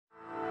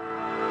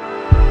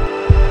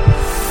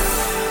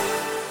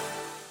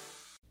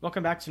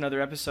Welcome back to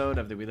another episode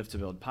of the We Live to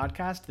Build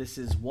podcast. This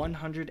is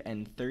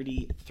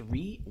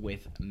 133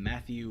 with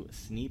Matthew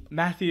Sneap.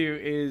 Matthew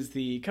is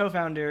the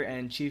co-founder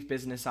and chief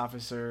business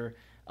officer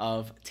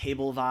of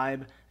Table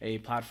Vibe, a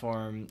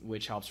platform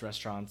which helps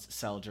restaurants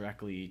sell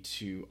directly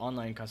to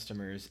online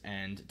customers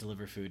and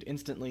deliver food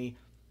instantly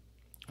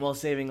while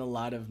saving a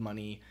lot of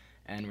money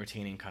and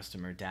retaining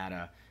customer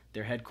data.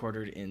 They're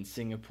headquartered in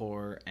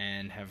Singapore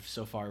and have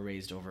so far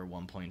raised over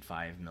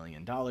 $1.5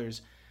 million.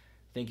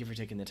 Thank you for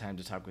taking the time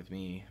to talk with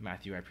me,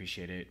 Matthew. I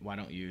appreciate it. Why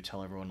don't you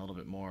tell everyone a little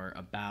bit more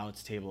about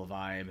Table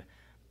Vibe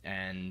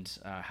and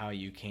how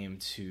you came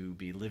to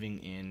be living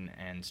in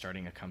and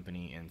starting a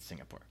company in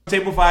Singapore?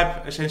 Table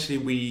Vibe, essentially,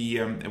 we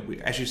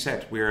as you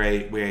said, we're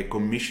a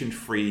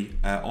commission-free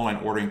online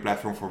ordering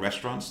platform for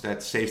restaurants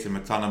that saves them a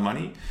ton of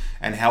money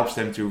and helps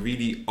them to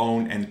really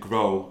own and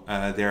grow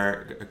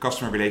their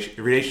customer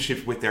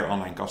relationships with their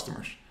online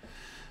customers.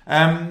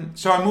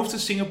 So I moved to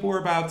Singapore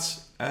about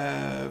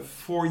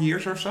 4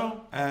 years or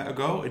so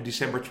ago, in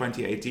December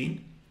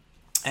 2018,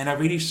 and I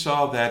really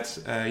saw that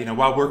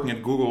while working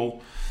at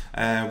Google,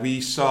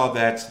 we saw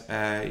that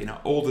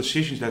all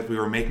decisions that we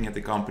were making at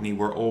the company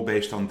were all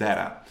based on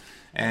data.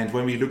 And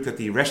when we looked at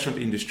the restaurant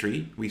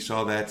industry, we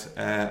saw that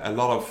a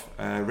lot of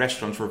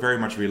restaurants were very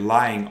much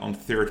relying on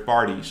third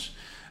parties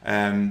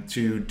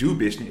to do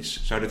business.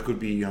 So that could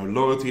be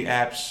loyalty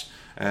apps,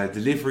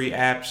 delivery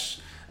apps,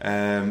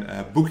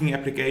 booking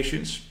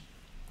applications.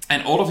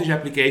 And all of these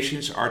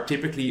applications are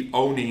typically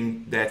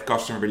owning that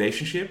customer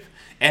relationship,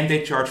 and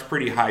they charge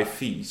pretty high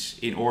fees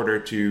in order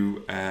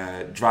to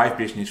drive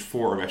business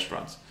for a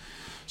restaurant.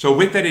 So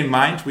with that in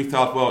mind, we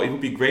thought, well, it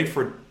would be great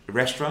for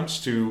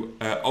restaurants to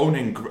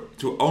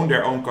own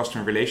their own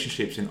customer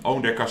relationships and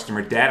own their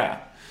customer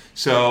data,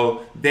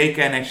 so they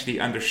can actually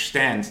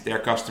understand their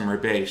customer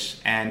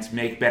base and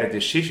make better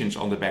decisions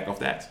on the back of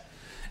that.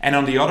 And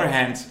on the other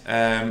hand,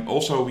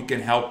 also we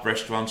can help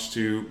restaurants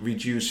to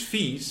reduce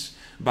fees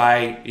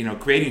by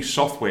creating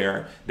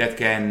software that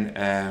can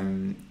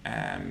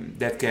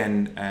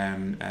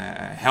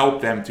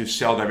help them to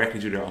sell directly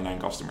to their online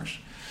customers.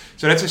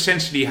 So that's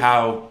essentially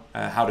how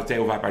the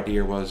Table Vibe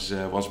idea was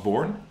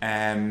born.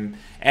 And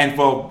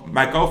well,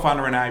 my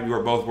co-founder and I, we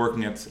were both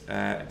working at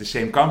the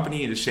same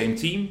company in the same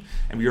team,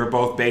 and we were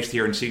both based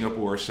here in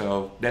Singapore.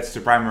 So that's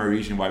the primary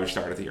reason why we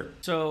started here.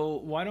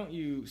 So why don't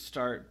you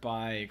start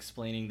by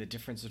explaining the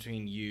difference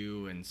between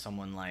you and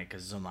someone like a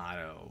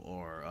Zomato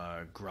or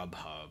a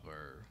Grubhub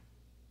or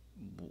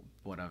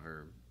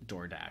whatever,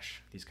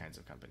 DoorDash, these kinds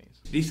of companies?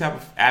 These type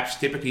of apps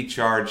typically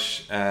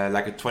charge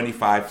like a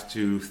 25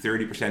 to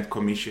 30%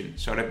 commission.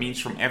 So that means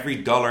from every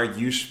dollar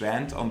you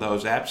spend on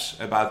those apps,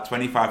 about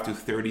 25 to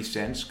 30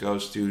 cents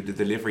goes to the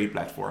delivery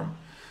platform.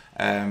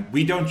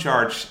 We don't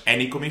charge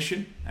any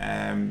commission,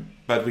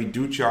 but we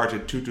do charge a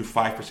 2 to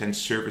 5%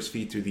 service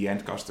fee to the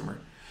end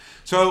customer.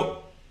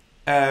 So,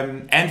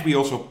 and we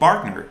also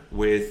partner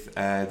with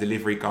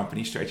delivery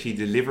companies to actually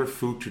deliver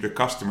food to the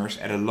customers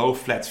at a low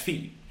flat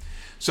fee.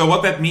 So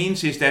what that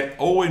means is that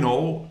all in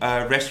all,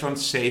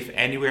 restaurants save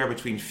anywhere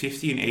between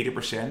 50 and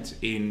 80%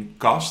 in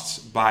costs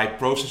by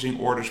processing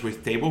orders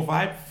with Table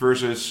Vibe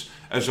versus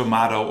a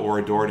Zomato or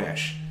a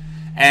DoorDash.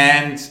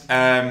 And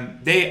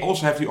they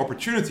also have the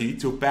opportunity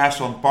to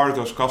pass on part of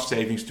those cost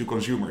savings to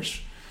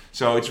consumers.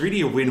 So it's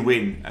really a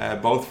win-win,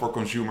 both for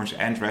consumers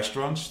and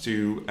restaurants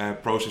to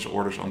process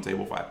orders on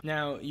Table Vibe.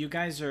 Now, you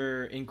guys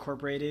are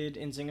incorporated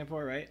in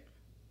Singapore, right?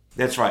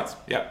 That's right,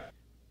 yeah.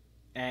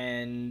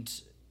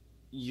 And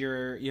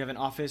you have an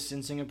office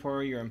in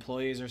Singapore, your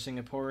employees are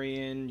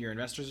Singaporean, your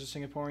investors are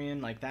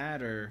Singaporean, like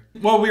that, or?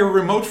 Well, we're a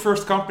remote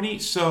first company,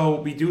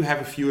 so we do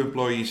have a few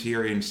employees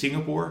here in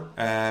Singapore,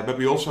 but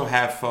we also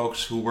have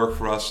folks who work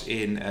for us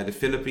in the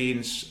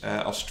Philippines,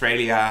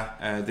 Australia,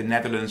 the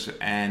Netherlands,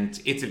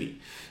 and Italy.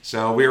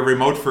 So we're a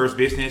remote first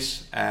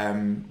business.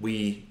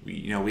 We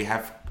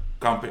have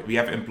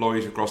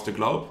employees across the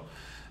globe.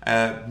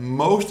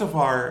 Most of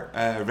our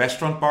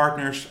restaurant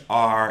partners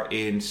are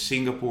in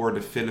Singapore, the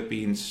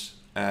Philippines,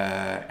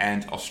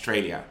 and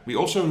Australia. We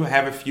also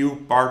have a few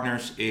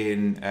partners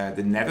in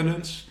the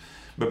Netherlands,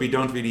 but we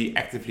don't really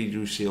actively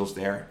do sales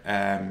there.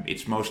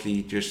 It's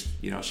mostly just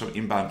some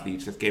inbound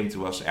leads that came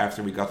to us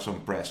after we got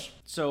some press.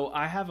 So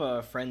I have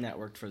a friend that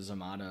worked for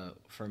Zomato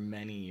for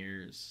many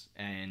years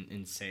and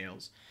in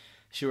sales.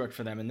 She worked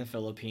for them in the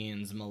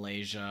Philippines,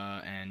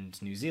 Malaysia,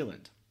 and New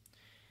Zealand.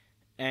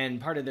 And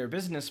part of their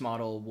business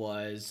model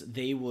was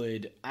they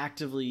would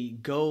actively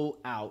go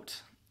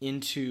out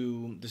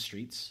into the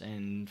streets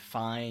and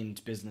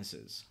find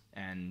businesses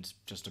and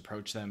just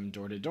approach them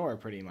door to door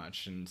pretty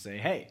much and say,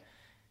 hey,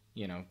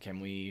 can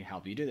we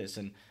help you do this?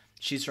 And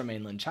she's from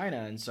mainland China,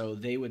 and so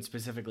they would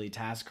specifically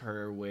task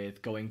her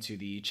with going to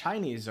the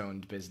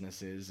Chinese-owned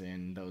businesses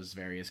in those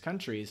various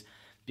countries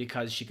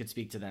because she could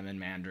speak to them in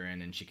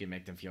Mandarin and she could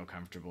make them feel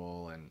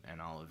comfortable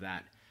and all of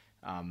that.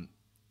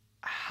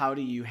 How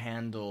do you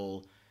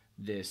handle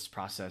this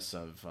process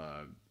of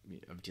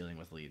dealing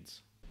with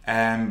leads?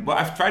 Well,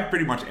 I've tried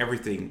pretty much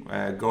everything: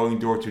 going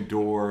door to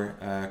door,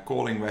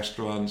 calling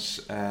restaurants,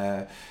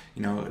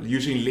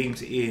 using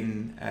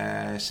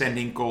LinkedIn,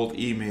 sending cold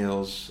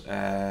emails.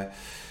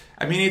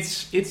 I mean,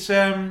 it's.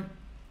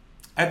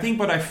 I think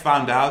what I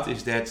found out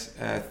is that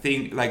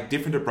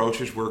different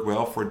approaches work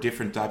well for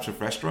different types of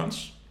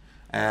restaurants.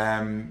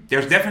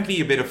 There's definitely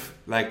a bit of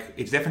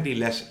it's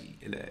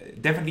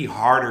definitely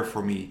harder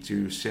for me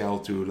to sell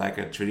to like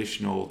a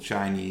traditional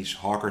Chinese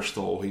hawker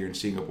stall here in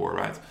Singapore,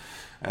 right?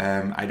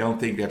 I don't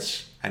think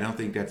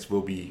that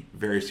will be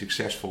very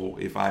successful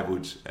if I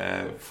would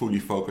fully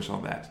focus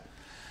on that.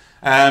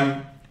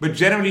 But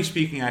generally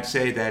speaking, I'd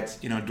say that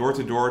door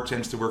to door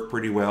tends to work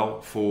pretty well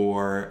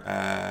for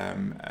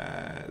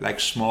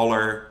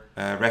smaller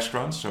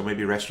restaurants. So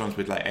maybe restaurants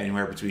with like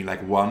anywhere between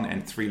like 1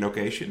 and 3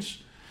 locations.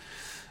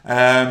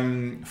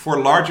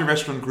 For larger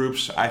restaurant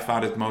groups, I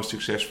found it most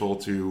successful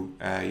to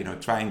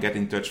try and get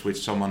in touch with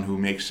someone who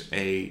is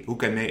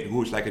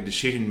like a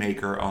decision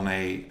maker on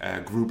a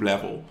group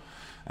level.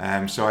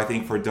 So I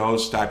think for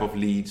those type of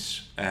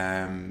leads,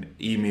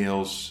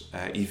 emails,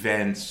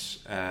 events,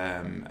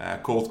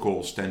 cold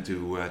calls tend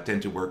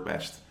to work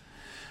best.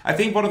 I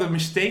think one of the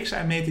mistakes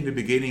I made in the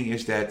beginning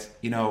is that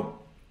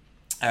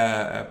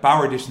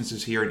power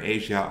distances here in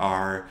Asia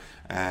are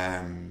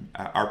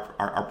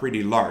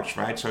pretty large,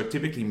 right? So it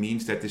typically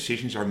means that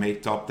decisions are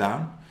made top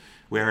down,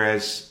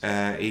 whereas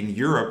in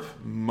Europe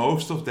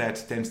most of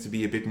that tends to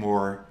be a bit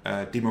more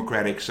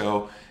democratic.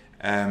 So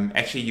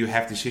actually you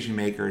have decision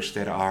makers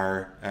that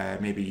are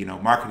maybe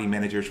marketing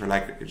managers or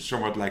like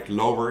somewhat like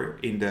lower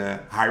in the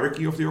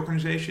hierarchy of the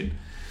organization.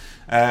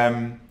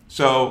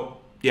 So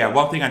yeah,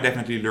 one thing I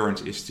definitely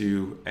learned is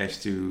to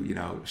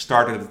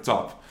start at the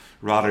top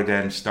rather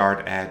than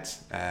start at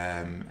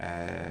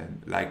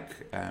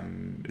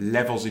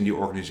levels in the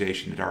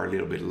organization that are a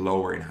little bit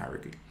lower in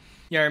hierarchy.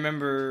 Yeah, I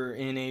remember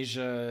in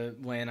Asia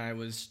when I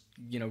was,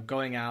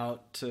 going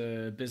out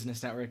to business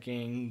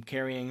networking,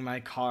 carrying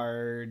my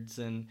cards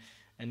and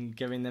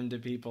giving them to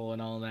people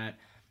and all that.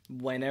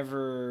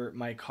 Whenever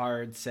my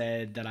card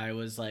said that I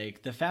was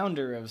like the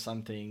founder of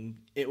something,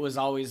 it was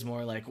always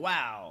more like,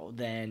 wow,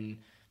 than,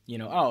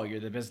 oh,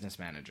 you're the business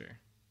manager,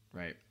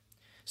 right?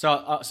 So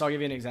I'll give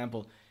you an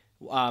example.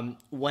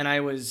 When I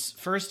was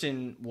first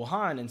in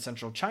Wuhan in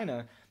central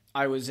China,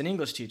 I was an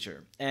English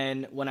teacher.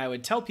 And when I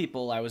would tell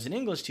people I was an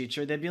English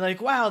teacher, they'd be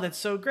like, wow, that's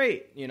so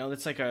great.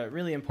 That's like a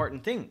really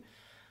important thing.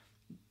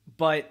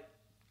 But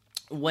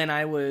when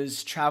I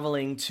was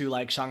traveling to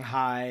like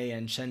Shanghai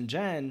and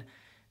Shenzhen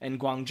and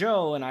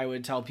Guangzhou, and I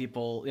would tell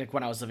people, like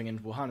when I was living in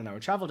Wuhan and I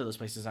would travel to those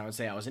places, I would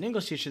say I was an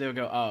English teacher. They would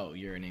go, oh,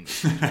 you're an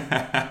English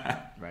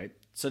teacher, right?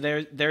 So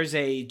there's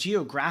a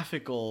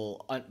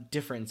geographical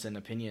difference in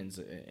opinions,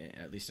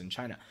 at least in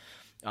China.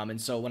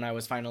 And so when I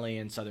was finally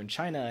in southern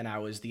China and I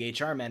was the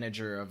HR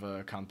manager of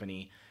a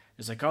company,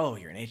 it's like, oh,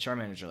 you're an HR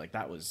manager. Like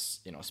that was,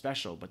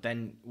 special. But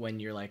then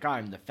when you're like, oh,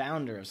 I'm the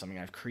founder of something,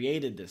 I've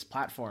created this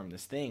platform,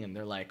 this thing. And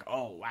they're like,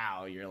 oh,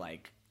 wow, you're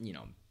like,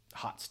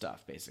 hot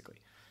stuff, basically.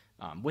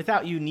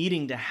 Without you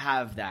needing to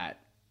have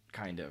that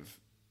kind of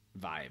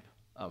vibe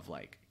of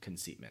like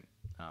conceitment.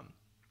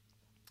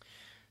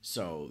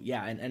 So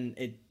yeah, and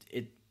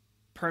it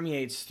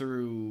permeates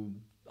through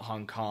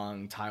Hong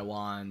Kong,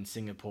 Taiwan,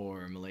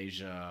 Singapore,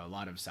 Malaysia, a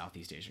lot of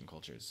Southeast Asian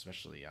cultures,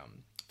 especially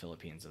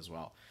Philippines as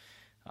well.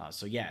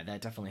 So yeah, that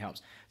definitely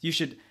helps. You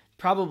should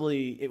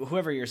probably,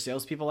 whoever your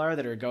salespeople are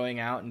that are going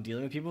out and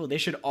dealing with people, they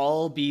should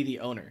all be the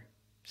owner.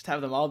 Just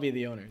have them all be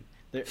the owner.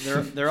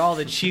 They're all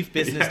the chief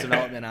business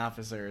development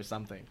officer or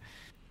something.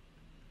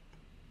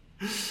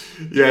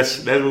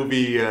 Yes, that will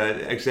be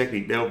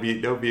exactly. That will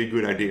be a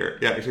good idea.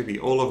 Yeah, exactly.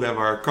 All of them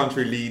are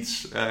country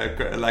leads,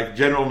 like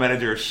general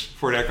managers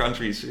for their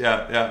countries.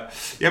 Yeah.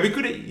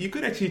 You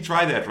could actually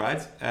try that,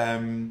 right?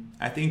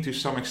 I think to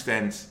some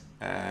extent,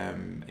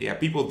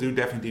 people do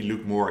definitely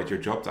look more at your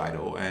job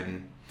title,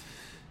 and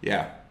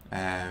I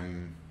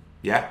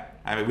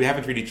mean, we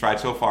haven't really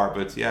tried so far,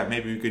 but yeah,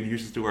 maybe we can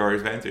use it to our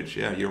advantage.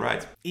 Yeah, you're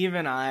right.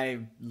 Even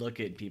I look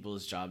at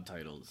people's job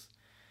titles.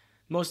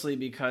 Mostly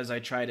because I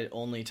try to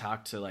only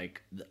talk to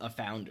like a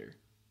founder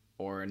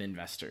or an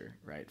investor,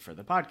 right? For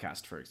the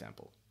podcast, for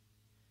example.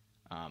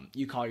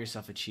 You call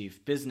yourself a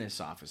chief business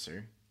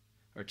officer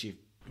or chief.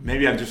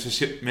 Maybe I'm just a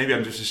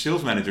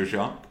sales manager,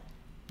 Jean.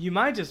 You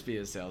might just be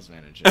a sales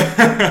manager,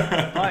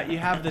 but you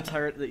have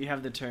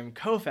the term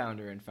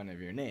co-founder in front of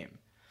your name.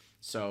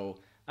 So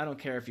I don't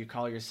care if you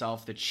call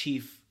yourself the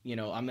chief.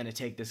 I'm going to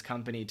take this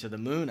company to the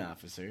moon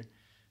officer.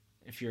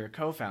 If you're a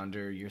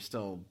co-founder, you're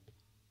still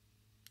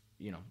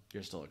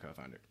a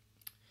co-founder.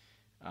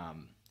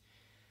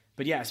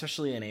 But yeah,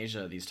 especially in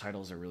Asia, these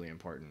titles are really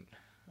important.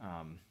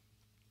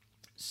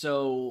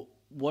 So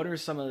what are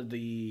some of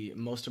the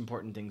most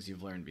important things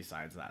you've learned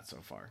besides that so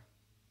far?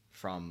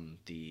 From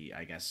the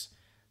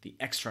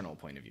external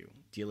point of view,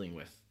 dealing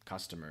with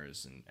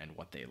customers and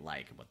what they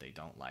like and what they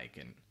don't like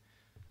and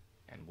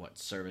what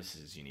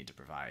services you need to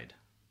provide.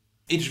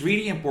 It's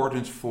really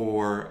important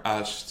for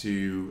us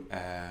to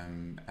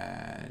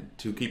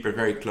keep a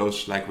very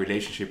close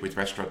relationship with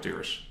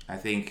restaurateurs. I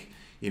think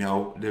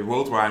the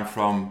world where I'm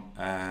from,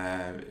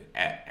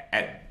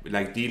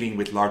 like dealing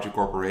with larger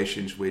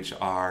corporations which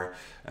are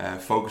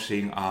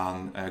focusing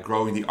on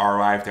growing the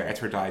ROI of their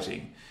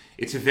advertising,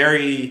 it's a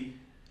very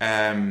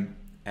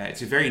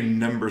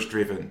numbers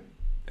driven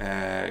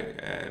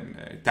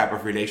type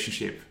of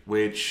relationship,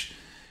 which,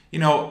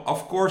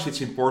 of course it's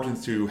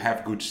important to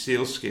have good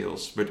sales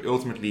skills, but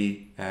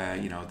ultimately,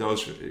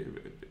 those,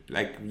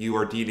 like, you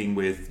are dealing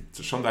with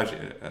sometimes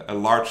a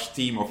large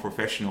team of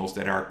professionals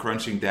that are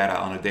crunching data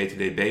on a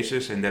day-to-day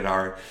basis and that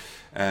are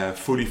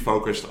fully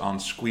focused on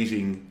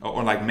squeezing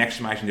or like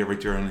maximizing their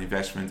return on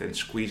investment and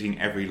squeezing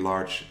every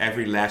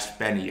last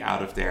penny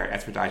out of their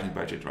advertising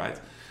budget, right?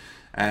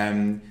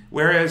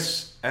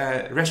 Whereas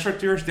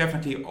restaurateurs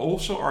definitely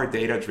also are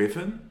data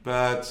driven,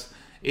 but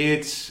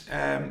it's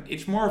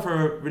more of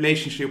a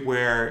relationship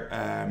where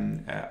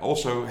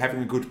also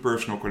having a good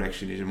personal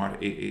connection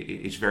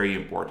is very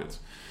important.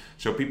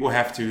 So people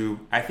have to,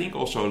 I think,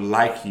 also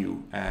like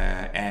you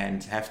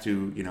and have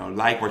to,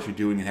 like what you're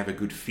doing and have a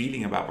good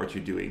feeling about what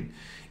you're doing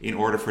in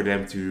order for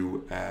them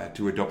to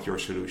adopt your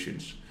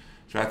solutions.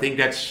 So I think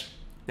that's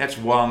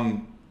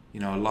one,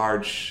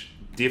 large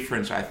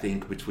difference, I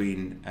think,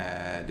 between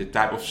the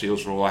type of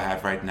sales role I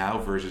have right now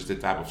versus the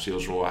type of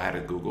sales role I had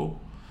at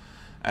Google.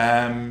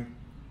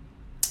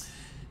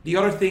 The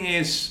other thing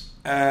is,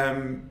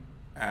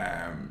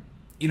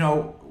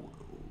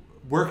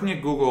 working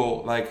at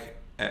Google, like,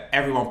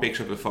 everyone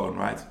picks up the phone,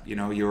 right?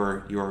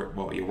 You're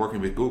working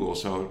with Google,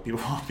 so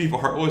people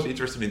are always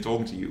interested in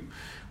talking to you.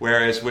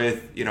 Whereas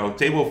with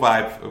Table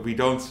Vibe, we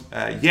don't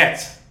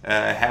yet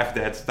have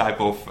that type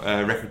of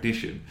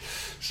recognition.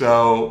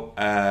 So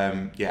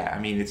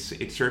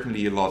it's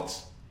certainly a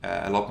lot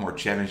more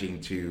challenging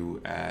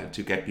to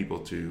get people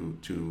to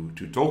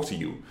talk to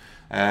you.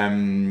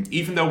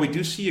 Even though we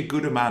do see a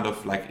good amount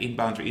of like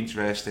inbound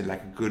interest and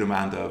like a good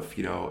amount of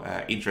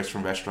interest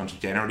from restaurants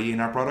generally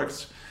in our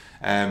products.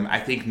 I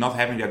think not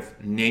having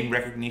that name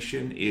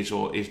recognition is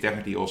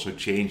definitely also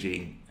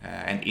changing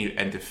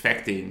and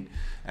affecting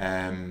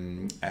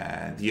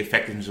the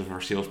effectiveness of our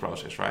sales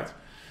process, right?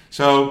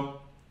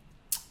 So,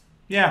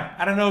 yeah,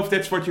 I don't know if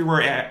that's what you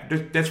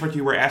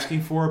were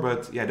asking for,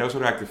 but yeah, those are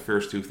like the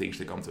first two things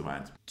that come to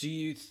mind. Do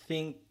you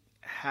think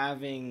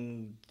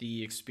having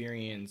the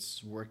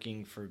experience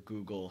working for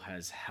Google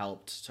has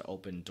helped to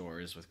open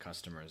doors with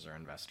customers or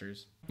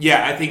investors?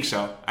 Yeah, I think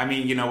so. I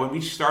mean, when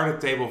we started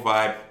Table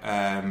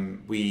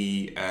Vibe,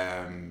 we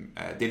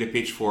did a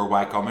pitch for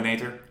Y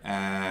Combinator.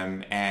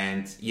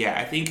 And yeah,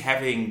 I think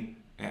having,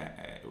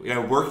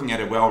 working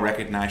at a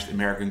well-recognized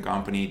American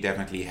company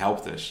definitely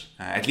helped us.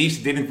 At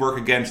least it didn't work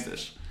against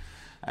us.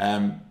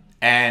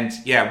 And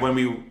yeah, if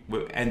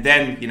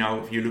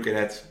you look at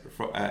it,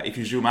 if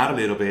you zoom out a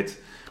little bit,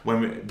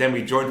 then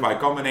we joined Y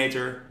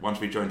Combinator. Once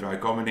we joined Y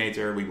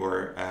Combinator, we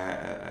were,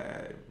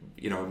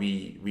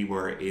 we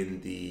were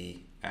in the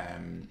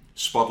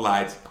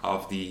spotlight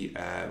of the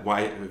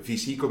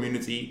VC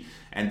community,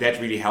 and that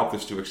really helped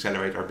us to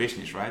accelerate our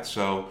business, right?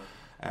 So,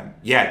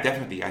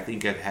 definitely, I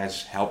think it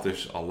has helped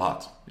us a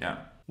lot. Yeah.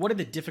 What are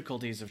the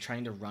difficulties of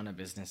trying to run a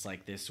business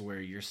like this,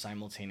 where you're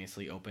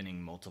simultaneously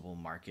opening multiple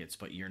markets,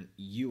 but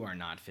you are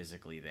not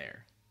physically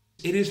there?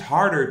 It is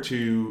harder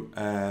to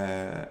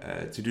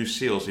do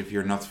sales if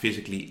you're not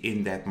physically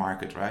in that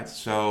market, right?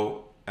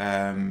 So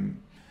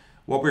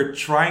what we're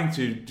trying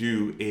to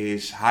do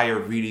is hire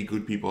really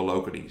good people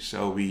locally.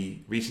 So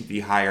we recently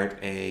hired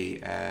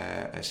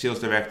a sales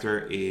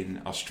director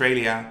in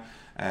Australia.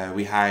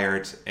 We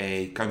hired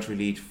a country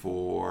lead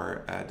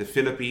for the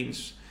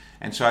Philippines.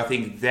 And so I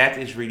think that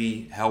is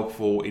really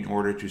helpful in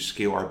order to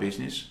scale our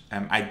business.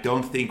 I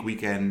don't think we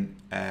can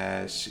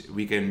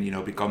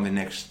become the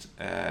next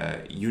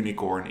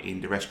unicorn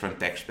in the restaurant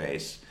tech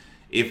space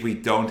if we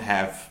don't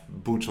have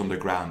boots on the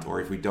ground,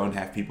 or if we don't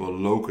have people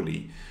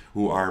locally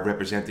who are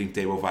representing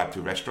Table Vibe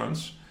to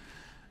restaurants.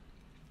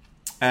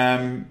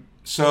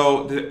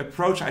 So the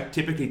approach I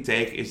typically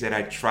take is that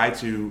I try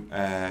to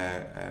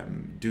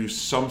do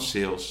some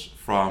sales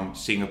from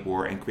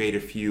Singapore and create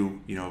a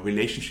few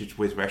relationships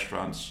with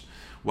restaurants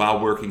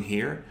while working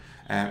here.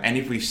 And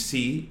if we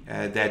see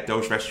that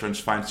those restaurants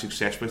find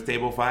success with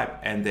Table Vibe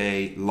and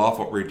they love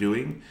what we're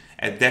doing,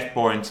 at that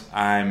point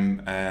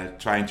I'm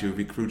trying to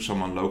recruit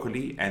someone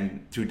locally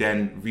and to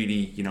then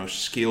really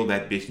scale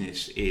that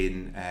business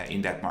in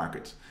that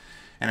market.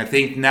 And I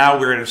think now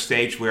we're at a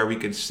stage where we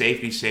can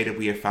safely say that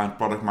we have found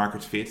product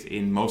market fit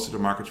in most of the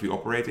markets we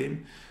operate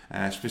in,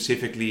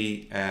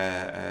 specifically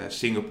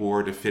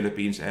Singapore, the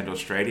Philippines, and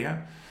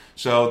Australia.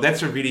 So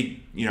that's a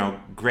really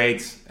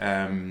great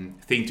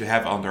thing to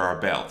have under our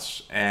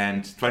belts.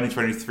 And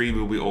 2023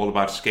 will be all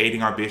about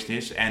scaling our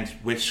business. And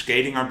with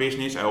scaling our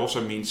business, I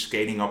also mean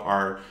scaling up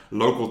our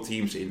local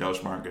teams in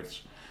those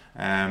markets.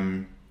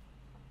 So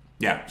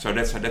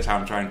that's how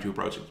I'm trying to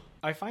approach it.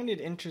 I find it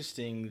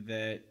interesting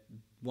that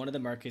one of the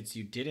markets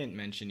you didn't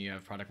mention you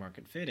have product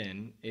market fit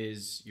in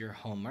is your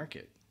home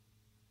market.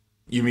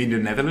 You mean the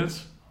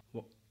Netherlands?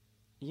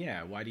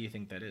 Yeah, why do you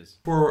think that is?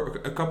 For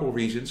a couple of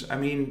reasons. I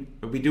mean,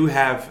 we do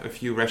have a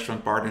few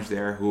restaurant partners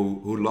there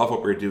who love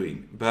what we're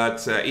doing.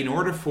 But in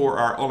order for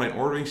our online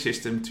ordering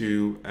system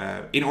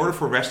in order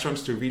for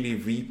restaurants to really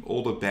reap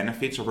all the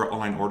benefits of our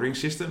online ordering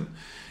system,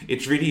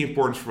 it's really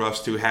important for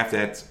us to have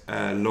that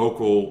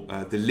local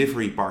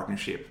delivery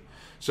partnership.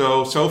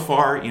 So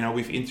far,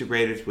 we've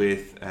integrated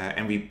with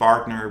and we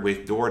partner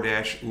with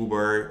DoorDash,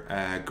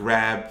 Uber,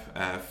 Grab,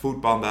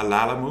 Foodpanda,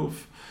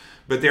 Lalamove.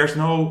 But there's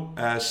no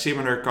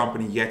similar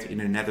company yet in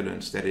the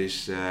Netherlands that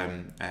is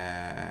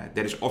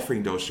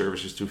offering those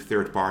services to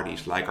third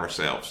parties like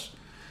ourselves.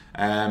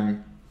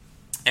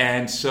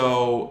 And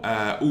so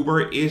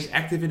Uber is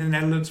active in the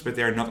Netherlands, but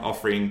they're not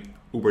offering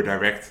Uber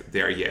Direct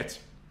there yet.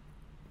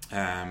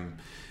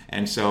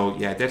 And so,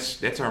 yeah,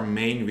 that's our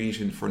main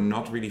reason for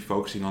not really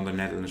focusing on the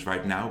Netherlands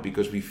right now,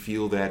 because we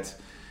feel that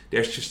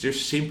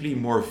there's simply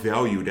more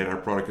value that our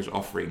product is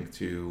offering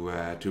to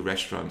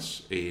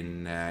restaurants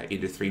in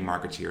the 3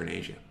 markets here in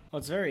Asia. Well,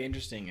 it's a very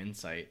interesting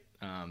insight.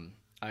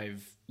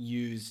 I've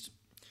used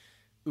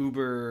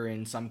Uber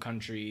in some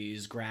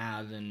countries,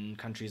 Grab in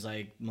countries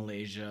like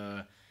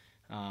Malaysia,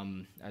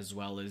 as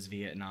well as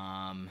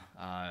Vietnam,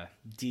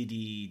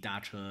 Didi,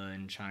 Datra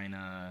in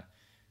China,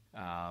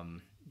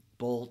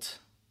 Bolt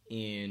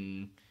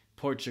in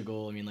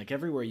Portugal. I mean, like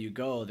everywhere you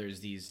go,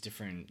 there's these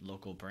different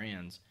local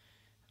brands.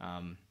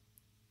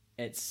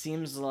 It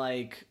seems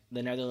like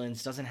the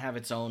Netherlands doesn't have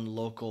its own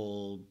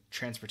local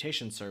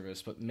transportation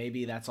service, but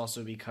maybe that's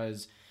also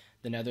because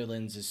the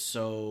Netherlands is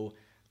so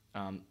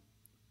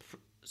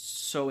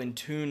in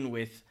tune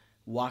with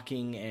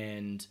walking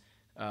and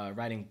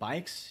riding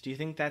bikes. Do you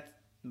think that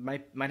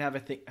might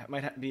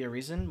be a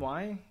reason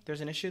why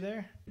there's an issue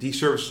there? These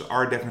services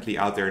are definitely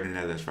out there in the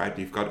Netherlands, right?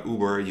 You've got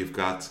Uber, you've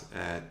got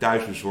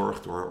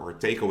Thuisbezorgd or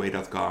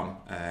Takeaway.com,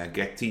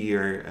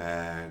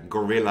 Getir,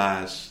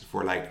 Gorillas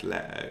for like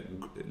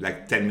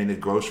 10-minute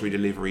grocery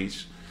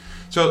deliveries.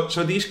 So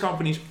these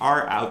companies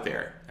are out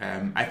there.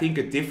 I think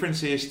a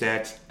difference is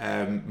that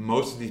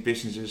most of these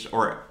businesses,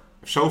 or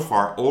so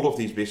far all of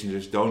these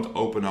businesses, don't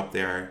open up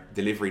their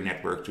delivery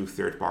network to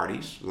third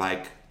parties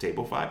like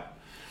Tablefy.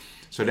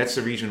 So that's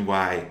the reason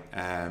why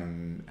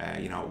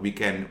we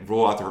can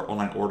roll out our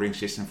online ordering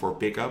system for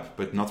pickup,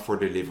 but not for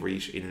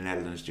deliveries in the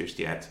Netherlands just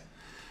yet.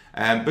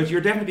 But you're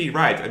definitely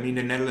right. I mean,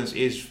 the Netherlands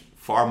is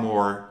far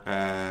more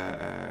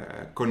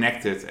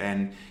connected,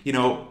 and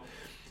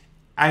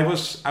I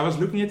was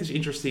looking at this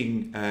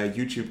interesting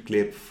YouTube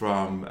clip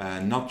from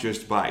Not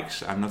Just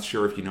Bikes. I'm not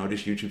sure if you know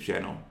this YouTube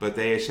channel, but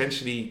they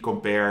essentially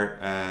compare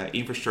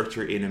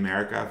infrastructure in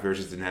America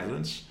versus the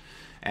Netherlands.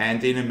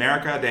 And in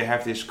America, they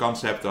have this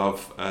concept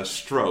of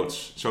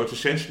stroads. So it's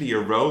essentially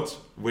a road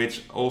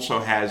which also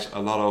has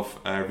a lot of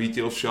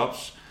retail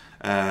shops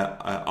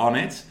on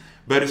it,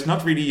 but it's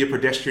not really a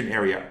pedestrian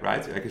area,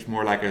 right? Like it's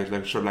more like a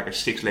sort of like a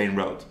 6-lane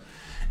road.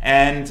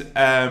 And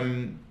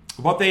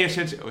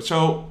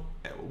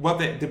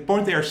the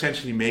point they're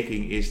essentially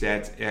making is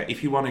that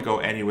if you want to go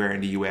anywhere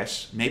in the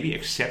US, maybe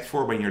except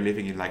for when you're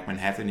living in like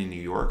Manhattan in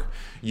New York,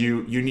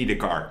 you need a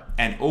car,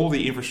 and all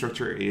the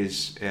infrastructure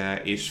is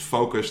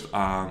focused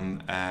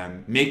on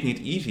making it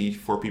easy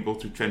for people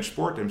to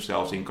transport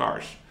themselves in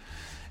cars.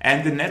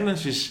 And the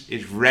Netherlands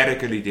is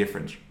radically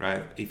different,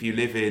 right? If you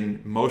live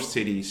in most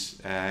cities,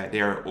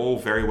 they are all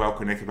very well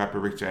connected by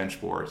public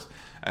transport.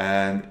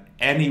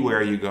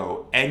 Anywhere you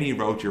go, any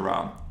road you're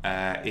on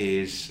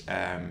is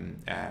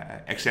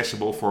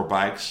accessible for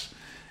bikes.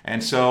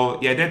 And so,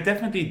 yeah, that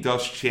definitely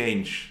does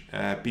change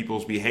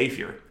people's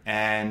behavior.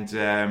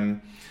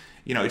 And,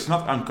 it's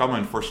not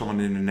uncommon for someone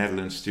in the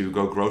Netherlands to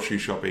go grocery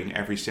shopping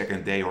every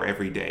second day or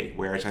every day.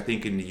 Whereas I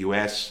think in the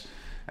US,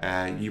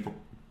 you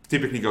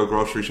typically go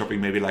grocery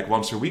shopping maybe like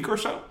once a week or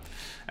so.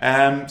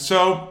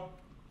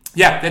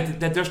 Yeah,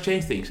 that does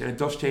change things, and it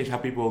does change how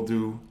people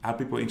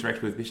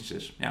interact with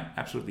businesses. Yeah,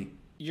 absolutely.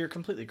 You're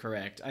completely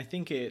correct. I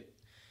think it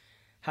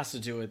has to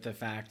do with the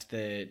fact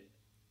that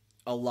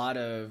a lot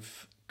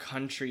of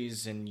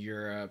countries in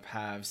Europe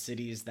have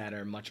cities that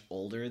are much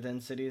older than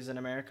cities in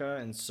America,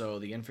 and so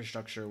the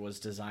infrastructure was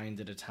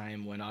designed at a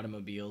time when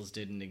automobiles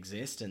didn't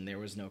exist and there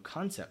was no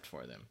concept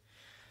for them.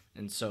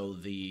 And so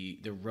the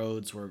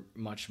roads were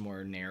much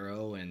more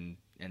narrow, and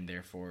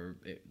therefore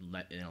it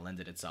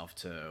lended itself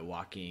to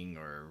walking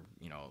or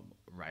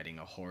riding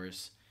a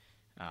horse,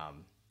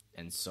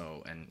 and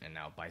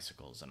now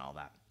bicycles and all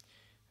that,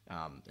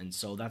 and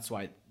so that's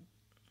why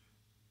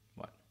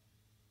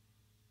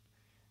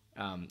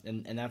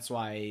and that's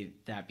why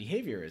that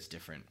behavior is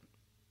different.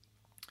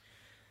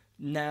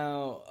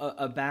 Now,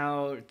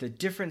 about the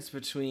difference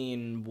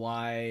between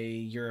why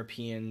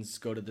Europeans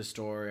go to the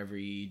store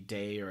every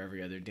day or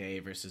every other day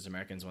versus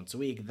Americans once a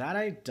week, that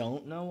I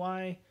don't know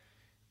why.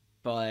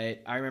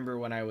 But I remember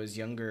when I was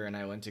younger and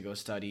I went to go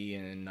study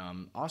in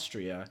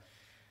Austria,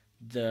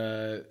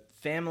 the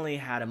family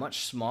had a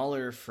much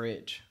smaller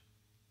fridge.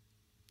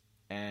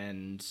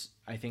 And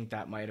I think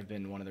that might have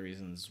been one of the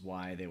reasons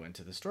why they went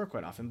to the store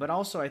quite often. But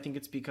also I think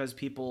it's because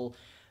people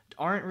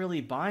aren't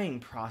really buying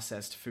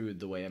processed food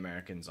the way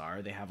Americans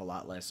are. They have a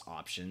lot less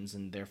options,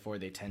 and therefore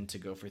they tend to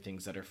go for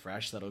things that are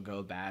fresh that'll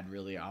go bad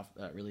really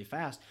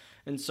fast.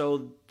 And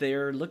so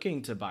they're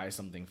looking to buy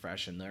something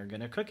fresh, and they're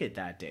gonna cook it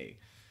that day,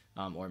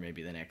 or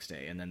maybe the next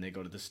day, and then they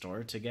go to the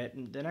store to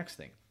get the next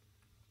thing.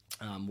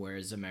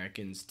 Whereas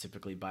Americans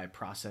typically buy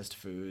processed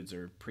foods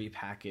or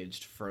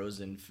prepackaged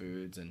frozen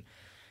foods and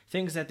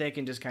things that they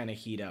can just kind of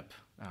heat up,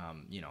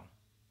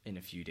 in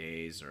a few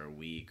days or a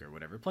week or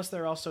whatever. Plus,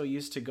 they're also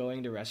used to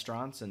going to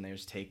restaurants, and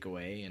there's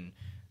takeaway, and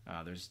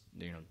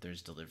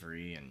there's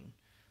delivery and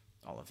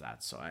all of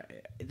that. So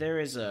there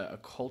is a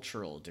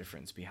cultural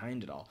difference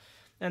behind it all,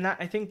 and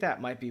I think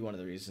that might be one of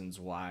the reasons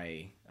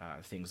why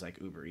things like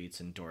Uber Eats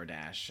and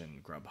DoorDash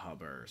and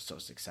Grubhub are so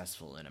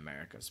successful in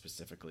America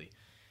specifically,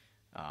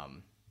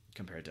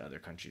 compared to other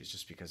countries,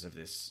 just because of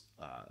this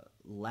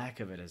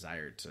lack of a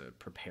desire to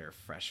prepare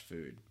fresh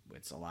food.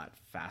 It's a lot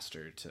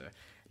faster to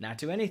not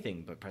do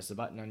anything but press a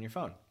button on your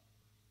phone.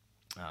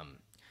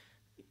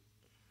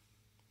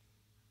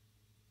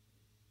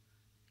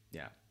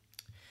 Yeah.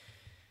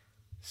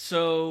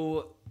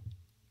 So,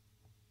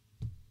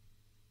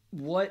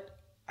 what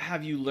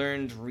have you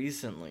learned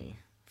recently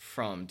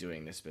from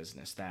doing this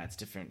business that's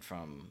different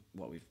from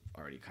what we've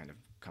already kind of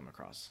come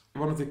across?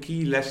 One of the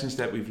key lessons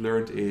that we've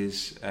learned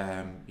is,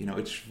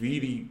 it's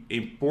really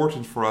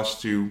important for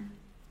us to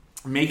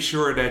make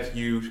sure that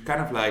you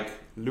kind of like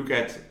look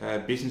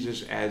at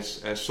businesses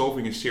as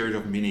solving a series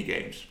of mini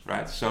games,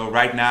 right? So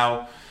right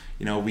now,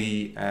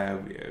 we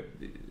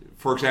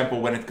for example,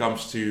 when it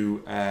comes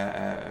to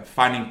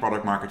finding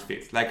product market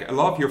fit, like a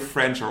lot of your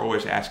friends are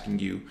always asking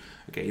you,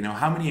 okay,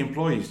 how many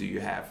employees do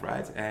you have,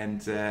 right?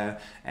 And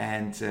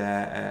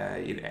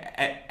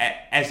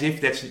as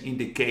if that's an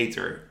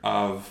indicator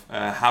of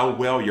how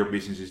well your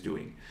business is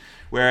doing.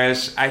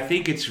 Whereas I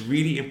think it's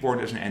really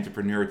important as an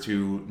entrepreneur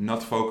to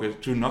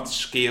not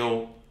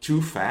scale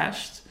too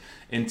fast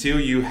until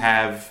you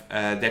have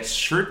that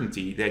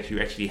certainty that you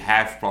actually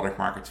have product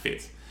market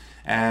fit.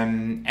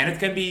 And it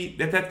can be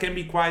that can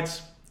be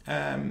quite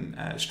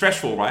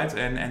stressful, right?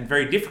 And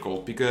very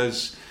difficult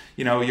because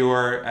we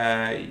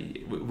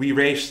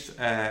raised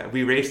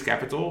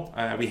capital.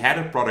 We had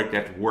a product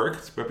that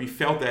worked, but we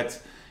felt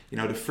that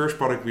the first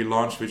product we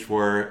launched, which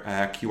were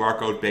QR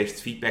code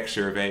based feedback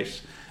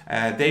surveys,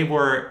 they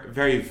were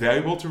very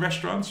valuable to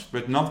restaurants,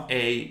 but not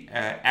a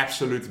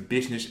absolute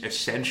business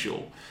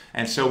essential.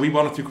 And so we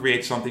wanted to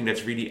create something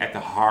that's really at the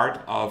heart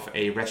of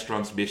a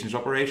restaurant's business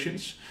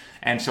operations.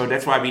 And so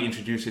that's why we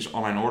introduced this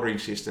online ordering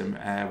system,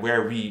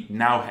 where we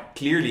now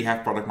clearly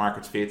have product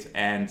market fit,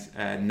 and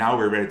now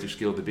we're ready to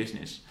scale the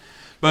business.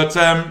 But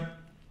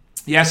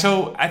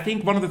so I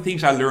think one of the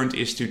things I learned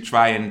is to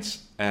try and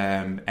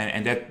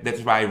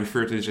that's why I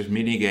refer to this as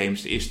mini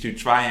games, is to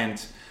try and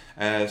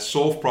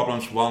solve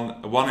problems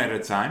one at a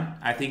time.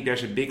 I think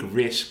there's a big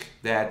risk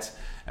that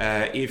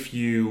if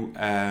you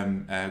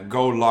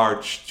go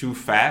large too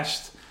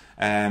fast,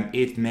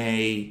 it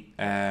may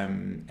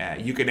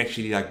you can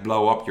actually like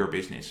blow up your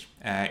business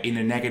in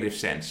a negative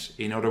sense.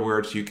 In other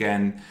words, you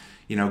can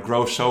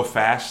grow so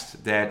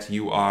fast that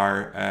you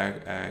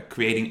are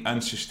creating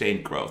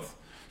unsustained growth.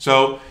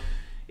 So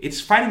it's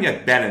finding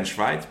that balance,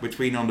 right,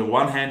 between on the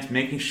one hand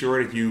making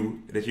sure that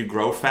you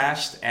grow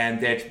fast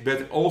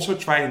but also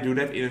try and do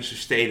that in a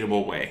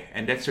sustainable way.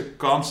 And that's a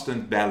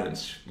constant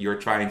balance you're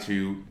trying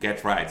to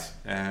get right.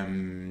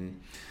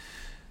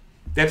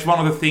 That's one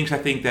of the things I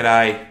think that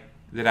I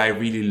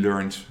really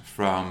learned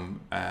from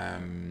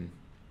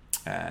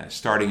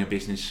starting a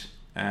business.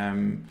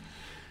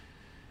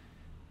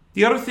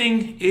 The other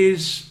thing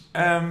is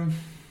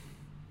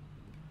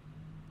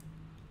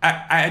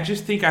I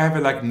just think I have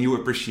a new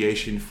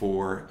appreciation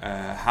for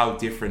how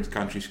different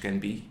countries can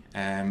be.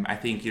 I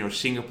think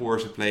Singapore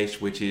is a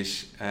place which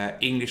is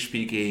English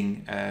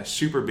speaking,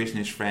 super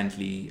business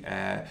friendly,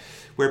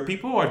 where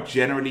people are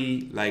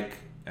generally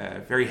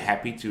very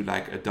happy to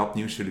adopt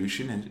new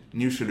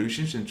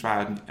solutions and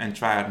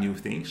try out new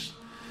things.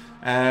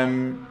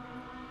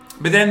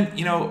 But then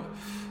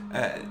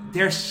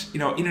there's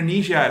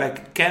Indonesia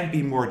can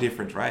be more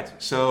different, right?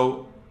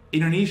 So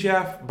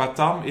Indonesia,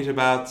 Batam is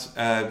about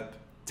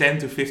 10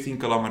 to 15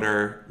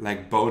 kilometer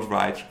boat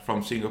ride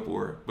from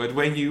Singapore. But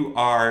when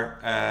you're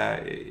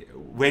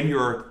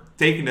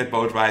taking that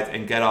boat ride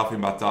and get off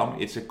in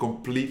Batam, it's a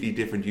completely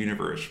different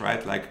universe,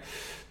 right?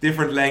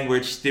 Different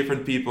language,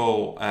 different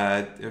people,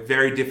 a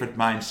very different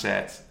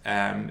mindset.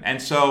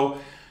 And so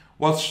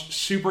what's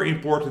super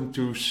important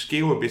to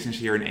scale a business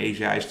here in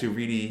Asia is to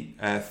really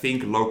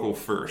think local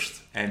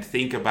first and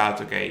think about,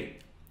 okay,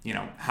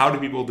 how do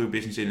people do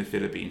business in the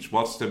Philippines?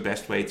 What's the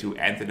best way to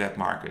enter that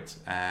market?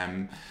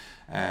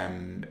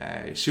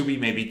 Should we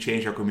maybe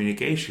change our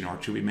communication, or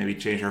should we maybe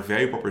change our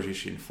value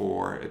proposition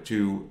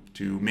to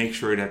make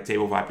sure that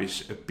Table Vibe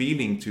is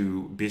appealing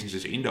to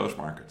businesses in those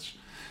markets?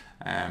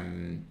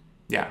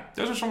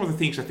 Those are some of the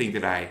things I think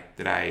that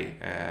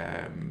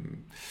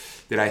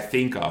I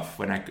think of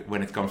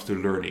when it comes to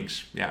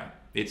learnings. Yeah,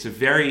 it's a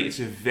very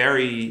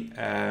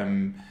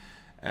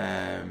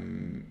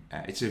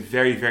it's a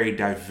very, very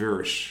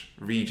diverse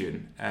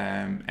region,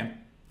 and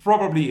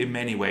probably in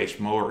many ways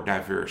more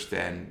diverse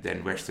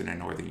than Western and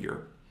Northern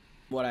Europe.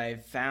 What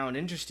I've found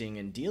interesting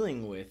in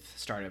dealing with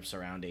startups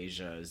around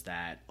Asia is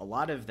that a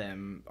lot of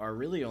them are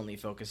really only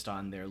focused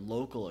on their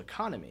local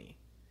economy.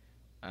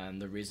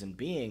 And the reason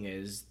being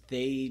is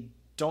they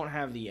don't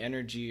have the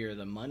energy or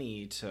the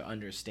money to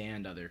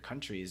understand other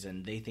countries,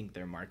 and they think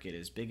their market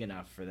is big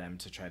enough for them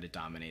to try to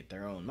dominate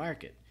their own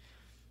market.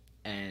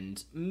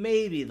 And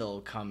maybe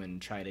they'll come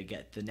and try to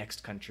get the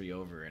next country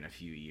over in a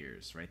few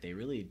years, right? They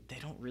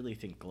don't really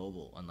think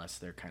global unless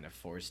they're kind of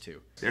forced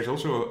to. There's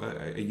also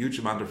a huge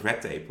amount of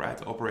red tape,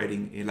 right?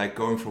 Operating in, like,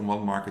 going from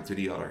one market to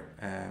the other.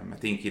 I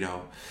think,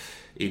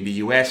 in the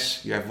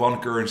US you have one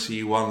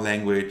currency, one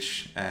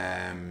language.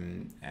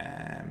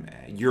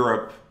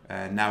 Europe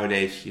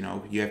nowadays,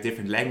 you have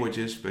different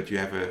languages, but you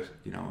have a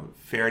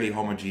fairly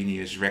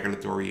homogeneous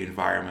regulatory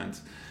environment.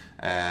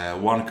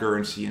 One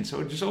currency, and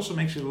so it just also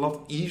makes it a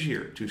lot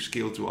easier to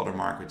scale to other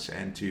markets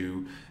and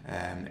to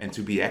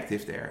be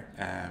active there.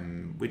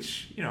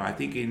 Which I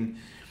think in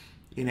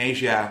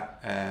Asia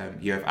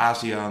you have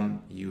ASEAN,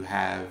 you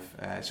have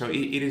so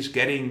it is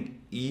getting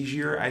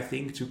easier, I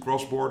think, to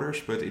cross borders,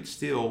 but it's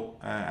still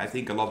I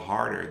think a lot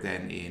harder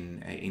than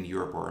in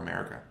Europe or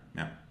America.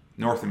 Yeah,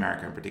 North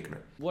America in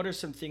particular. What are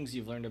some things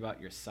you've learned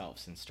about yourself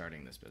since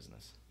starting this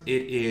business?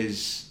 It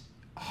is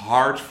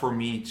hard for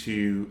me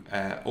to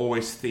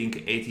always think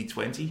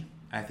 80-20.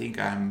 I think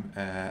I'm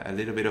a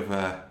little bit of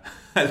a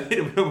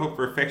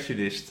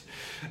perfectionist.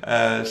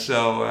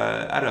 So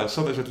I don't know.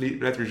 Sometimes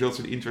that results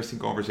in interesting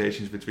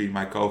conversations between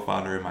my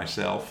co-founder and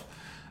myself.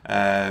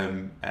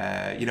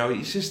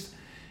 It's just,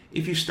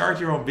 if you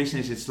start your own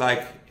business, it's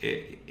like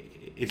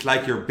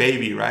your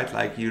baby, right?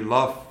 Like, you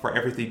love for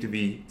everything to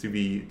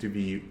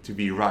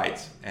be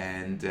right,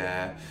 and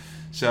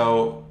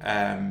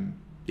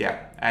yeah,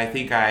 I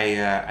think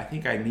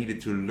I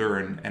needed to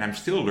learn, and I'm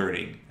still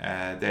learning,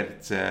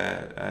 that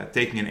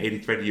taking an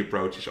 80-20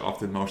 approach is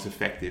often most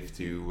effective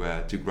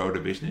to grow the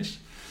business.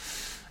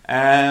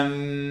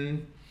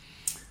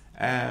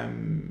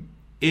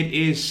 It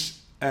is,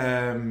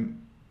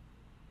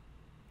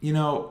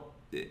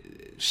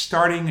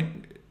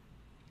 starting.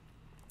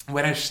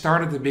 When I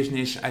started the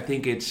business, I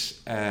think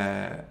it's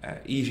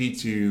easy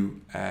to,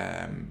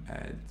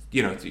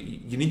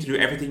 you need to do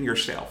everything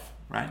yourself,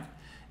 right?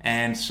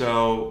 And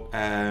so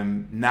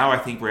now I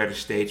think we're at a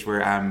stage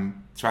where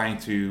I'm trying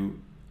to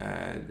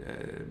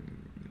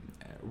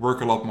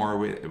work a lot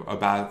more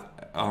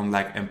on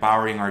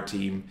empowering our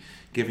team,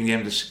 giving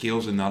them the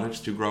skills and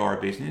knowledge to grow our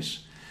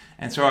business.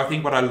 And so I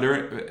think what I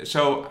learned,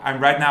 so I'm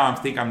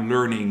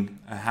learning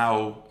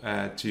how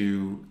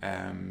to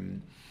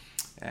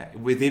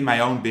within my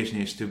own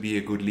business to be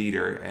a good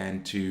leader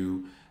and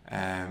to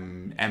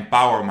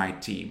empower my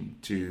team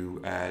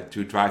to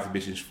drive the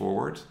business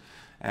forward.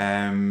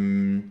 I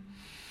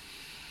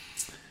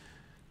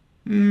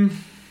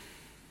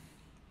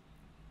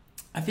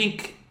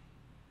think,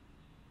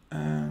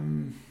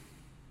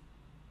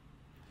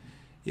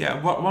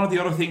 one of the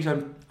other things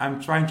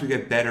I'm trying to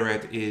get better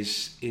at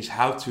is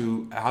how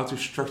to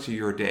structure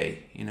your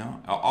day.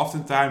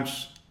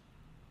 Oftentimes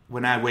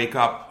when I wake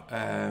up,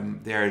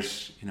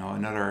 there's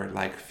another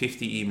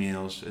 50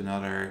 emails,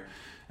 another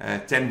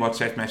 10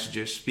 WhatsApp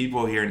messages.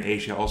 People here in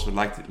Asia also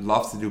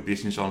love to do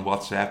business on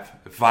WhatsApp,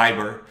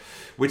 Viber,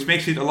 which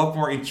makes it a lot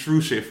more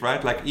intrusive,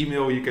 right? Like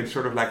email, you can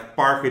sort of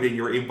park it in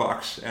your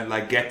inbox and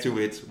get to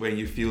it when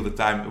you feel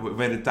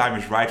when the time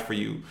is right for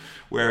you.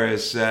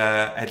 Whereas,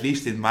 at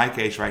least in my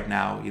case right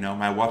now,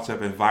 my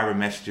WhatsApp and Viber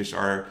messages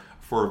are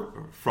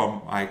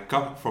from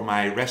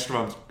my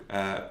restaurant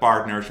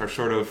partners are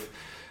sort of,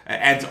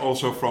 and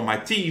also from my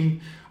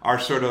team, are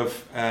sort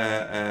of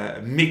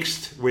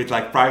mixed with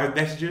private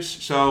messages.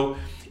 So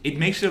it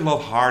makes it a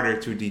lot harder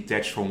to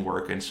detach from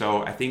work. And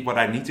so I think what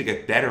I need to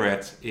get better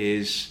at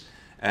is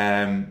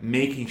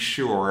making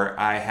sure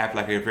I have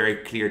a very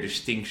clear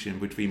distinction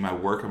between my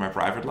work and my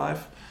private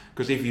life.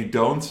 Because if you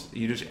don't,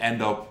 you just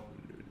end up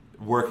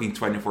working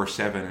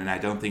 24/7, and I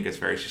don't think it's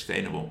very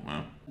sustainable.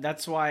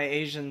 That's why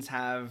Asians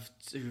have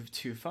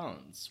two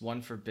phones,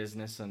 one for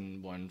business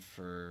and one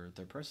for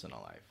their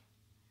personal life.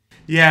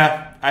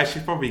 Yeah, I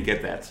should probably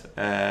get that.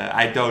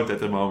 I don't at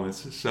the moment.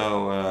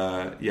 So,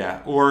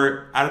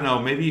 or I don't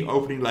know, maybe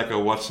opening a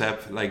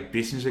WhatsApp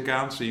business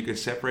account so you can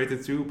separate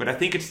the two. But I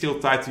think it's still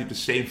tied to the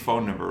same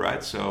phone number,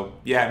 right? So,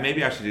 yeah,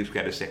 maybe I should just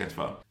get a second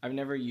phone. I've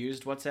never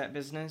used WhatsApp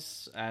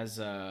Business as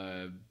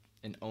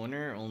an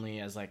owner, only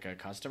as a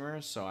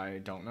customer, so I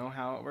don't know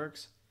how it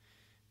works.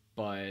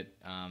 But,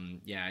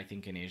 I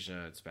think in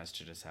Asia it's best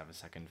to just have a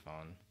second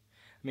phone.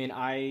 I mean,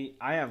 I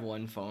have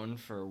one phone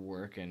for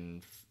work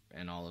and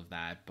all of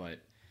that, but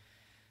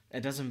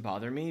it doesn't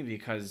bother me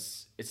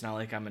because it's not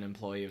like I'm an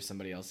employee of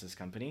somebody else's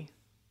company.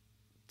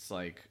 It's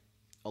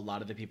a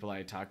lot of the people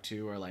I talk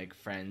to are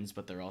friends,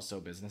 but they're also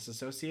business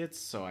associates,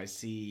 so I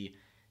see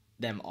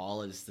them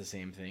all as the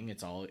same thing.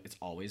 It's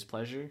always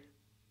pleasure.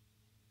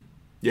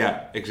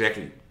 Yeah,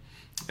 exactly.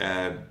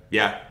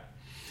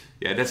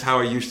 That's how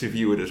I used to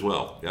view it as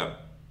well. Yeah.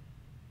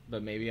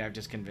 but maybe I've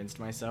just convinced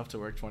myself to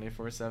work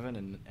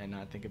 24/7 and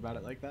not think about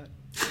it like that.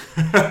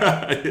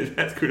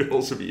 That could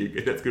also be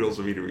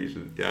the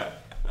reason. Yeah.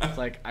 It's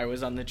like I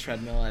was on the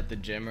treadmill at the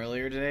gym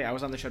earlier today. I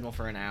was on the treadmill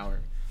for an hour,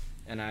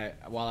 and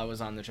while I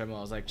was on the treadmill,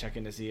 I was like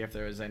checking to see if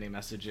there was any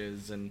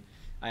messages, and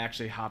I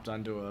actually hopped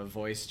onto a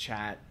voice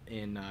chat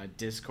in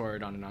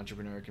Discord on an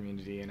entrepreneur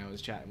community, and I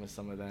was chatting with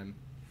some of them.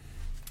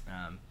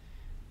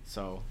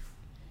 So,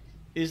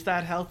 is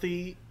that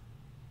healthy?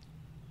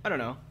 I don't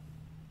know.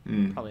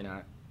 Probably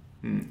not.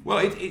 Well,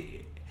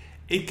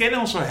 it can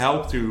also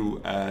help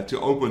to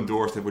open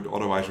doors that would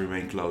otherwise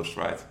remain closed,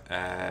 right?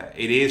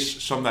 It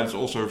is sometimes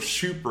also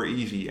super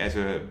easy as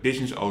a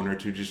business owner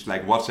to just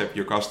like WhatsApp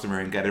your customer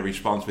and get a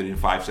response within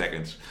 5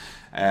 seconds.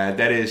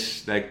 That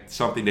is like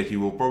something that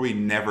you will probably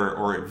never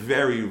or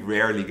very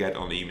rarely get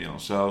on email.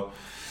 So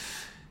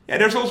yeah,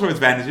 there's also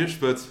advantages,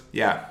 but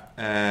yeah,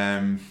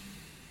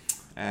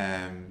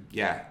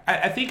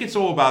 I think it's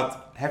all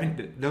about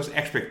having those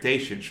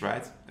expectations,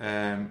 right?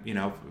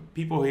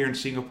 People here in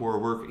Singapore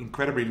work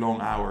incredibly long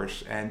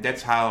hours, and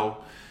that's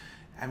how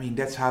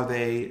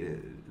they've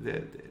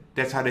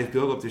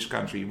built up this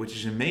country, which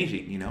is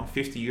amazing.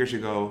 50 years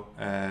ago,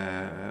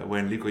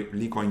 when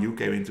Lee Kuan Yew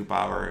came into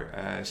power,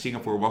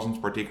 Singapore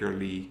wasn't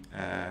particularly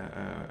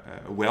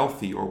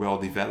wealthy or well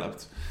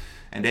developed,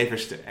 and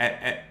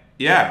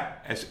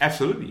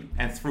absolutely.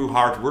 And through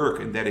hard work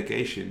and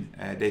dedication,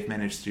 they've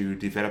managed to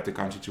develop the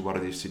country to what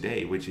it is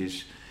today, which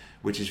is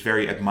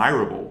very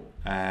admirable.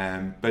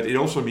 But it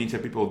also means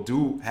that people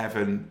do have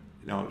a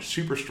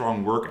super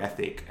strong work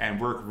ethic and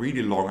work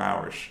really long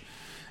hours.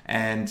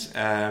 And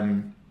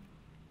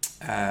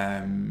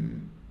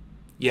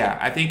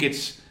I think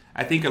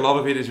a lot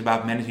of it is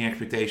about managing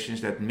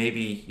expectations. That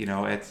maybe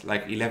at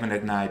like 11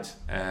 at night,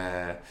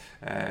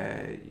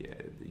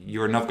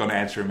 you're not going to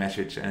answer a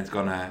message,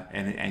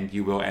 and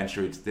you will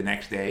answer it the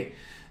next day.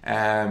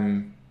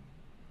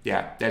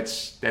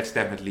 That's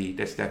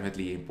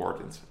definitely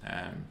important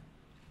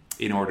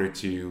in order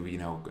to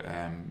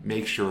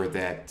make sure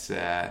that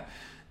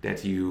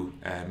you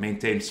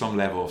maintain some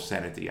level of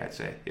sanity, I'd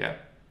say. Yeah.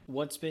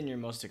 What's been your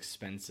most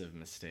expensive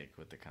mistake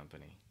with the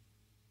company?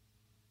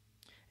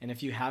 And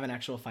if you have an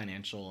actual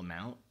financial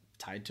amount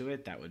tied to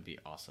it, that would be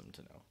awesome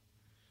to know.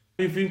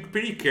 We've been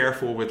pretty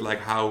careful with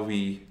like how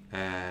we've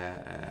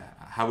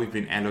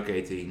been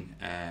allocating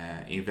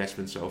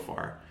investments so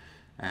far.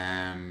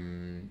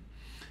 One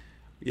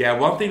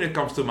thing that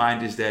comes to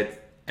mind is that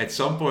at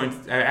some point,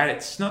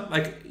 it's not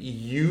like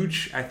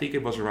huge. I think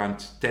it was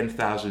around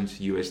 10,000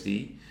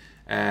 USD.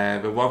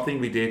 But one thing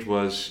we did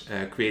was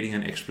creating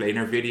an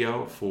explainer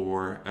video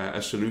for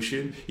a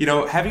solution.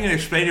 Having an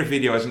explainer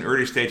video as an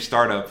early stage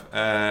startup,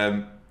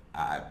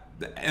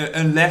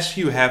 unless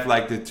you have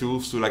like the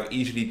tools to like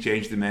easily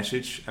change the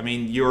message. I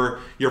mean, your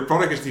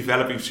product is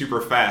developing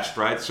super fast,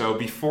 right? So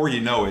before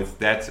you know it,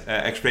 that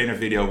explainer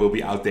video will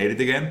be outdated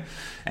again.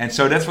 And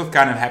so that's what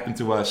kind of happened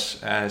to us.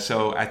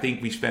 So I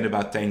think we spent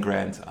about 10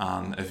 grand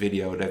on a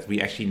video that we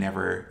actually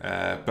never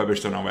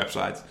published on our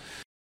website.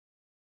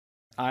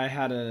 I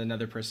had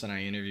another person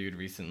I interviewed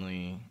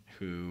recently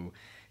who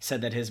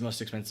said that his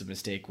most expensive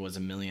mistake was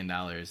 $1 million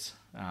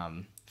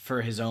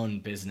for his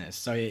own business.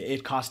 So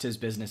it cost his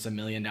business $1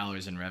 million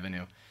in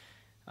revenue.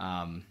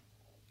 I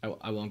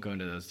won't go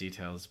into those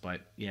details,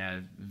 but yeah,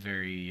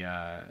 very,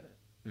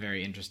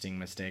 very interesting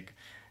mistake.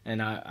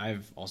 And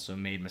I've also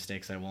made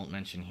mistakes I won't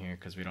mention here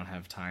because we don't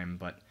have time,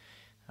 but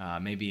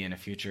maybe in a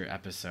future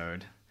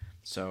episode.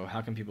 So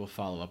how can people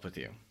follow up with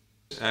you?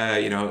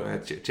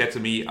 Chat to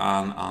me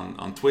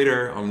on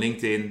Twitter, on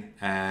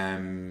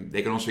LinkedIn.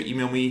 They can also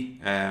email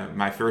me.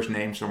 My first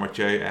name,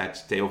 Mathieu at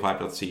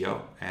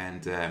tailvibe.co.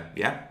 And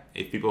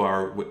if people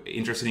are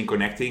interested in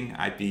connecting,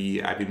 I'd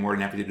be more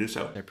than happy to do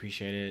so. I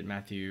appreciate it,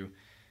 Matthew.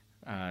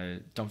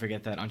 Don't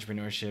forget that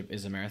entrepreneurship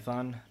is a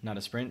marathon, not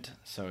a sprint.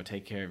 So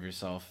take care of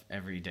yourself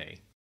every day.